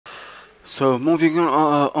So moving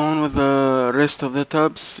on with the rest of the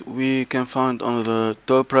tabs, we can find on the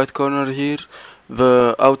top right corner here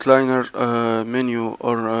the outliner menu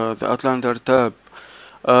or the outliner tab,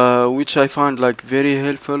 which I find like very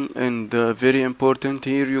helpful and very important.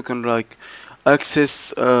 Here you can like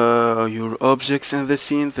access your objects in the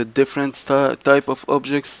scene, the different type of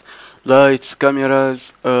objects, lights,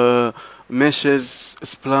 cameras, meshes,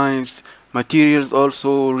 splines, materials,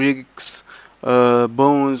 also rigs,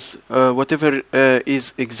 bones, whatever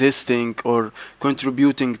is existing or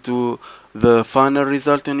contributing to the final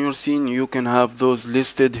result in your scene, you can have those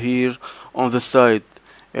listed here on the side.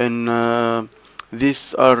 And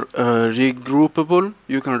these are regroupable.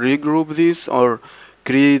 You can regroup these or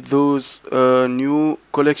create those new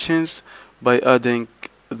collections by adding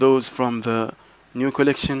those from the new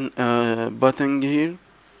collection button here.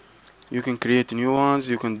 You can create new ones,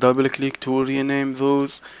 you can double click to rename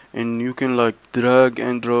those, and you can like drag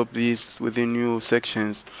and drop these within new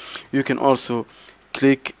sections. You can also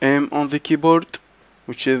click M on the keyboard,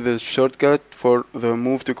 which is the shortcut for the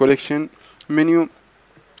move to collection menu.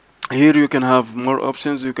 Here you can have more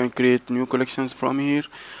options. You can create new collections from here.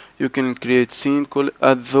 You can create scene,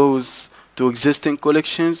 add those to existing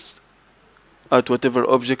collections, at whatever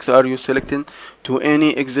objects are you selecting, to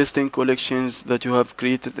any existing collections that you have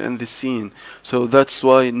created in the scene. So that's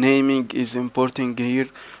why naming is important here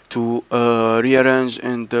to rearrange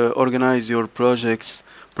and organize your projects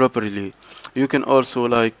properly. You can also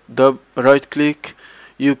like right click.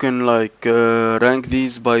 You can like rank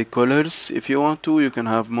these by colors if you want to. You can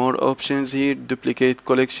have more options here, duplicate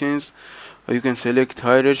collections. You can select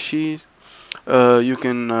hierarchies. You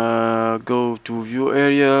can go to view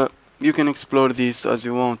area. You can explore this as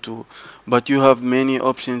you want to, but you have many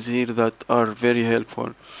options here that are very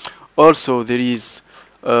helpful. Also, there is,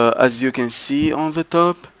 as you can see on the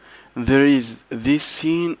top, there is this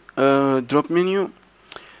scene drop menu.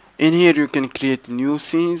 In here, you can create new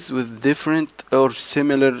scenes with different or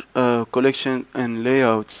similar collection and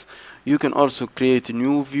layouts. You can also create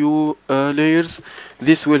new view layers.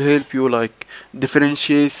 This will help you like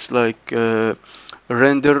differentiate like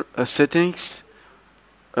render settings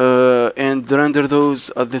and render those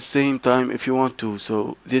at the same time if you want to.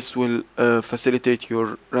 So this will facilitate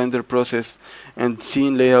your render process and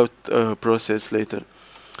scene layout process later.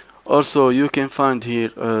 Also, you can find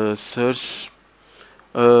here a search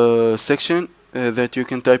section that you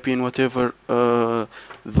can type in whatever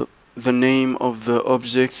the name of the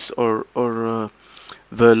objects or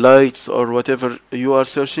the lights or whatever you are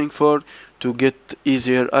searching for to get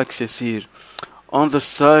easier access here. On the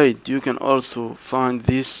side, you can also find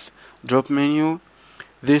this drop menu.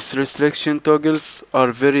 These restriction toggles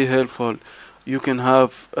are very helpful. You can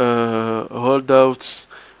have holdouts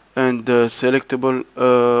and selectable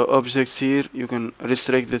objects here. You can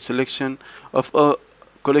restrict the selection of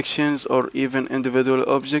collections or even individual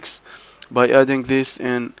objects by adding this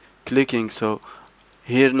and clicking. So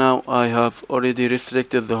here now I have already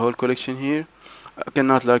restricted the whole collection here. I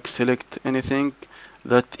cannot like select anything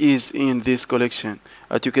that is in this collection.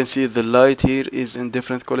 As you can see, the light here is in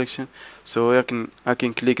different collection, so I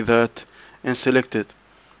can click that and select it.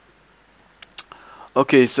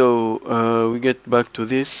 Okay, so we get back to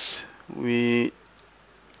this. We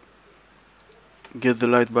get the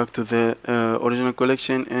light back to the original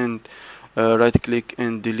collection and right click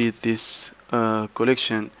and delete this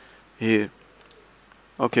collection here.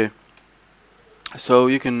 Okay. So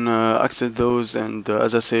you can access those, and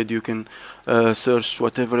as I said, you can search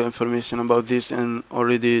whatever information about this and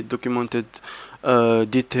already documented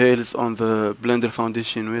details on the Blender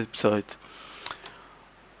Foundation website.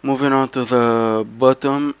 Moving on to the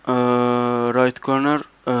bottom right corner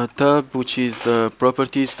tab, which is the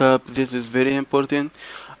properties tab. This is very important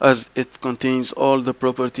as it contains all the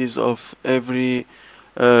properties of every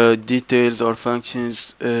details or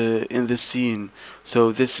functions in the scene.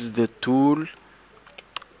 So this is the tool.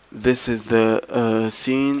 This is the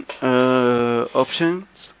scene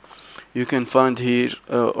options. You can find here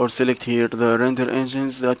or select here the render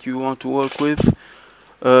engines that you want to work with.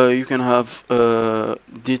 You can have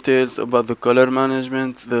details about the color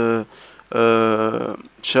management, the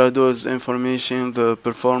shadows information, the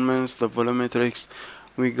performance, the volumetrics.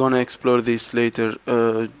 We're gonna explore this later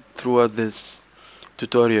throughout this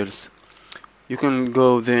tutorials. You can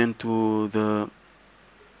go then to the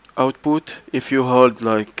output. If you hold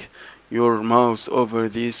like your mouse over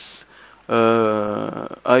these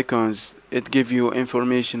icons, it gives you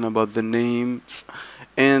information about the names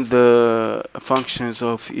and the functions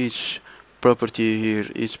of each property here,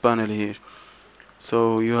 each panel here.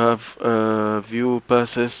 So you have view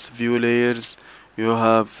passes, view layers, you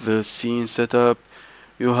have the scene setup,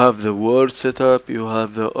 you have the word setup, you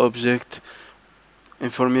have the object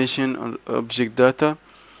information on object data,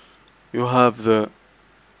 you have the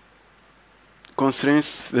constraints,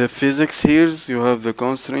 the physics here, you have the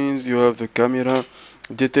constraints, you have the camera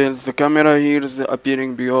details. The camera here is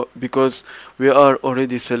appearing because we are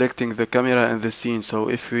already selecting the camera and the scene. So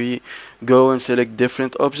if we go and select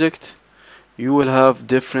different object, you will have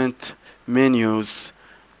different menus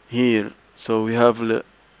here. So we have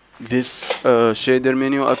this shader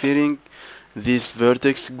menu appearing, this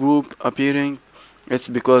vertex group appearing. It's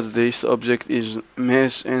because this object is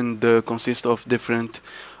mesh and consists of different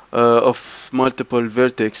of multiple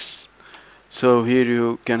vertex. So here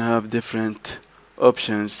you can have different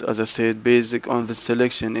options, as I said, basic on the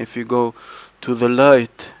selection. If you go to the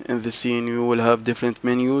light in the scene, you will have different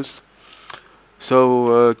menus.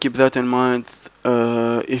 So keep that in mind.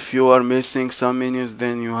 If you are missing some menus,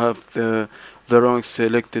 then you have the wrong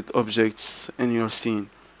selected objects in your scene.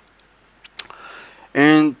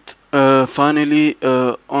 And finally,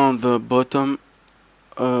 on the bottom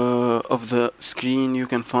of the screen, you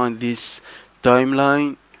can find this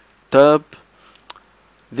timeline tab.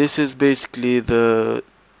 This is basically the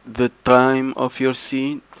time of your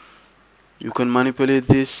scene. You can manipulate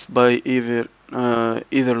this by either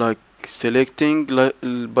like selecting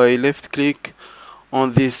by left click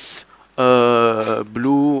on this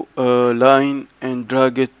blue line and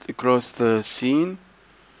drag it across the scene,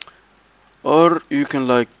 or you can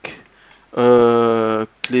like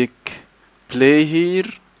click play here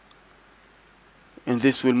and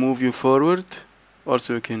this will move you forward.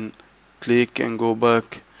 Also you can click and go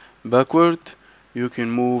backward. You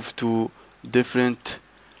can move to different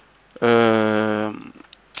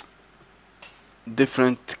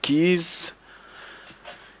keys.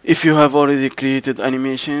 If you have already created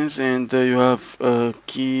animations and you have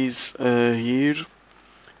keys here,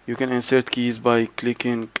 you can insert keys by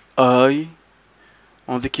clicking I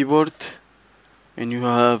on the keyboard, and you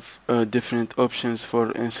have different options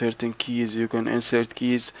for inserting keys. You can insert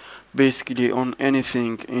keys basically on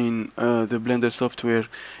anything in the Blender software,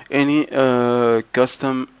 any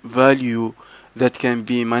custom value that can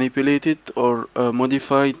be manipulated or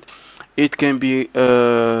modified. It can be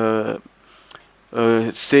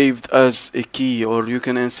saved as a key, or you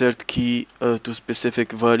can insert key to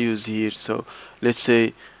specific values here. So let's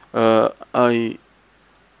say I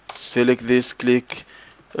select this, click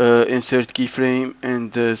insert keyframe,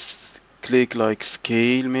 and click like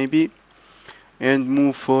scale maybe, and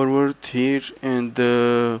move forward here and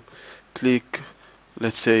click,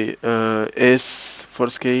 let's say S for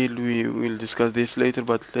scale. We will discuss this later,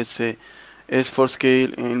 but let's say S for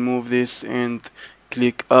scale, and move this and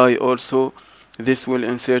click I also. This will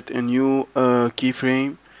insert a new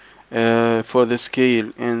keyframe for the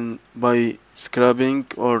scale, and by scrubbing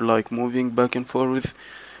or like moving back and forth,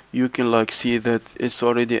 you can like see that it's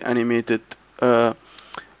already animated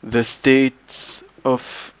the states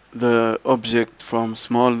of the object from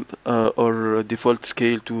small or default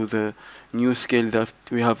scale to the new scale that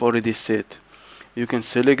we have already set. You can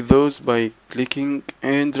select those by clicking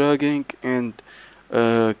and dragging and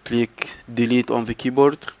click delete on the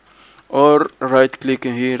keyboard, or right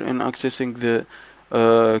clicking here and accessing the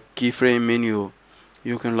keyframe menu.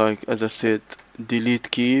 You can, like as I said, delete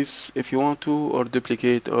keys if you want to, or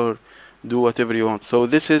duplicate, or do whatever you want. So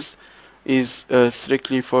this is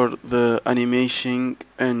strictly for the animation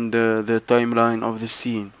and the timeline of the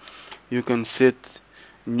scene. You can set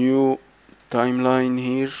new timeline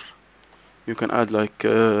here. You can add like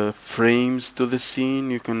frames to the scene.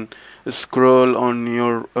 You can scroll on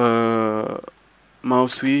your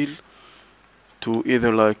mouse wheel to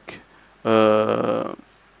either like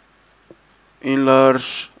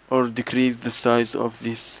enlarge or decrease the size of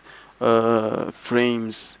these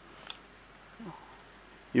frames.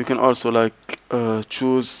 You can also like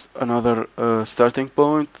choose another starting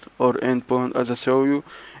point or end point as I show you,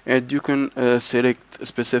 and you can select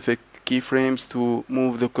specific keyframes to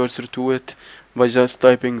move the cursor to it by just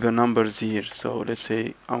typing the numbers here. So let's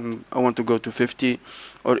say I want to go to 50,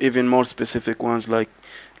 or even more specific ones like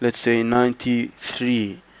let's say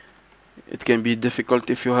 93. It can be difficult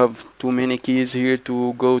if you have too many keys here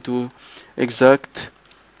to go to exact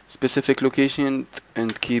specific location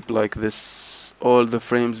and keep like this all the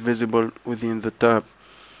frames visible within the tab.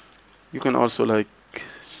 You can also like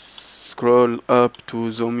scroll up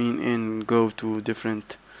to zoom in and go to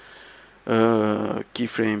different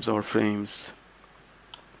keyframes or frames.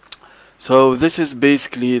 So this is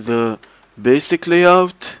basically the basic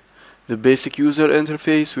layout, the basic user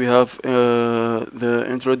interface. We have the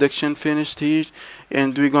introduction finished here,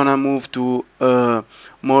 and we're gonna move to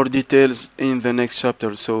more details in the next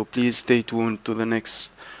chapter. So please stay tuned to the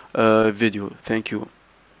next video. Thank you.